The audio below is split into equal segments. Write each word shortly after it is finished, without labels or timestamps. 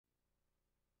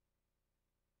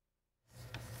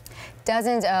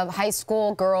Dozens of high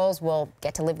school girls will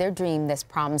get to live their dream this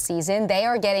prom season. They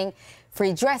are getting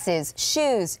free dresses,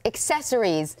 shoes,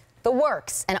 accessories, the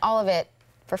works, and all of it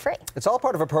for free. It's all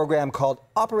part of a program called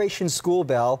Operation School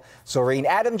Bell. Zoreen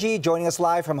Adamji joining us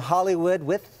live from Hollywood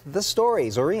with the story.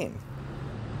 Zoreen.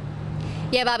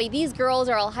 Yeah, Bobby, these girls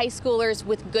are all high schoolers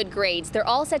with good grades. They're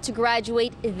all set to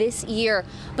graduate this year,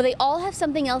 but they all have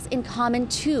something else in common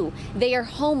too. They are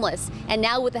homeless, and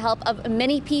now with the help of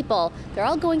many people, they're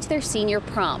all going to their senior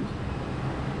prom.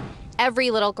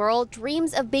 Every little girl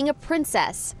dreams of being a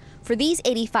princess. For these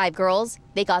 85 girls,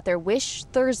 they got their wish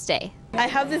Thursday. I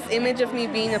have this image of me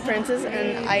being a princess,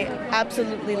 and I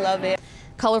absolutely love it.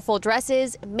 Colorful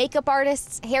dresses, makeup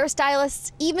artists,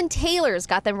 hairstylists, even tailors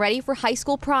got them ready for high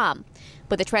school prom.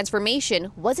 But the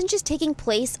transformation wasn't just taking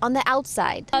place on the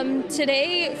outside.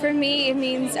 Today, for me, it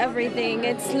means everything.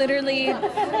 It's literally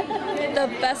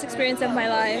the best experience of my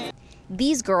life.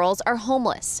 These girls are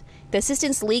homeless. The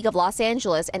Assistance League of Los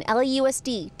Angeles and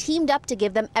LAUSD teamed up to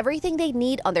give them everything they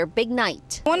need on their big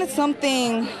night. I wanted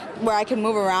something where I can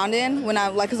move around in when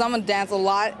because I'm gonna dance a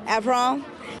lot at prom.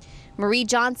 Marie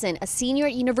Johnson, a senior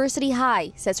at University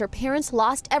High, says her parents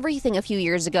lost everything a few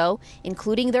years ago,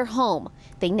 including their home.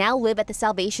 They now live at the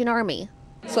Salvation Army.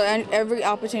 So every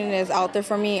opportunity that's out there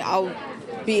for me, I'll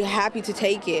be happy to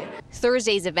take it.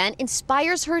 Thursday's event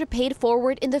inspires her to pay it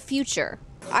forward in the future.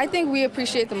 I think we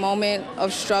appreciate the moment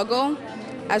of struggle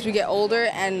as we get older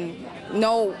and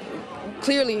know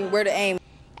clearly where to aim.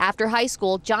 After high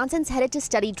school, Johnson's headed to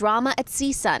study drama at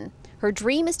CSUN. Her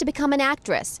dream is to become an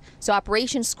actress, so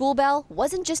Operation School Bell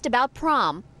wasn't just about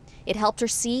prom. It helped her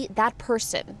see that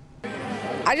person.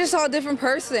 I just saw a different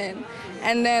person,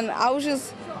 and then I was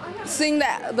just seeing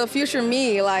the future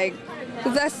me,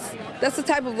 because that's the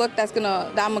type of look that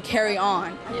I'm gonna carry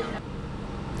on.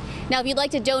 Now, if you'd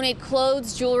like to donate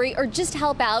clothes, jewelry, or just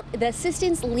help out, the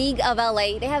Assistance League of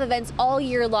LA, they have events all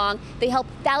year long. They help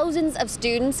thousands of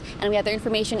students, and we have their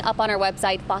information up on our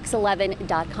website,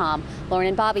 fox11.com. Lauren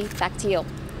and Bobby, back to you.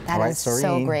 That is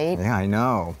so great. Yeah, I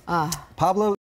know. Pablo.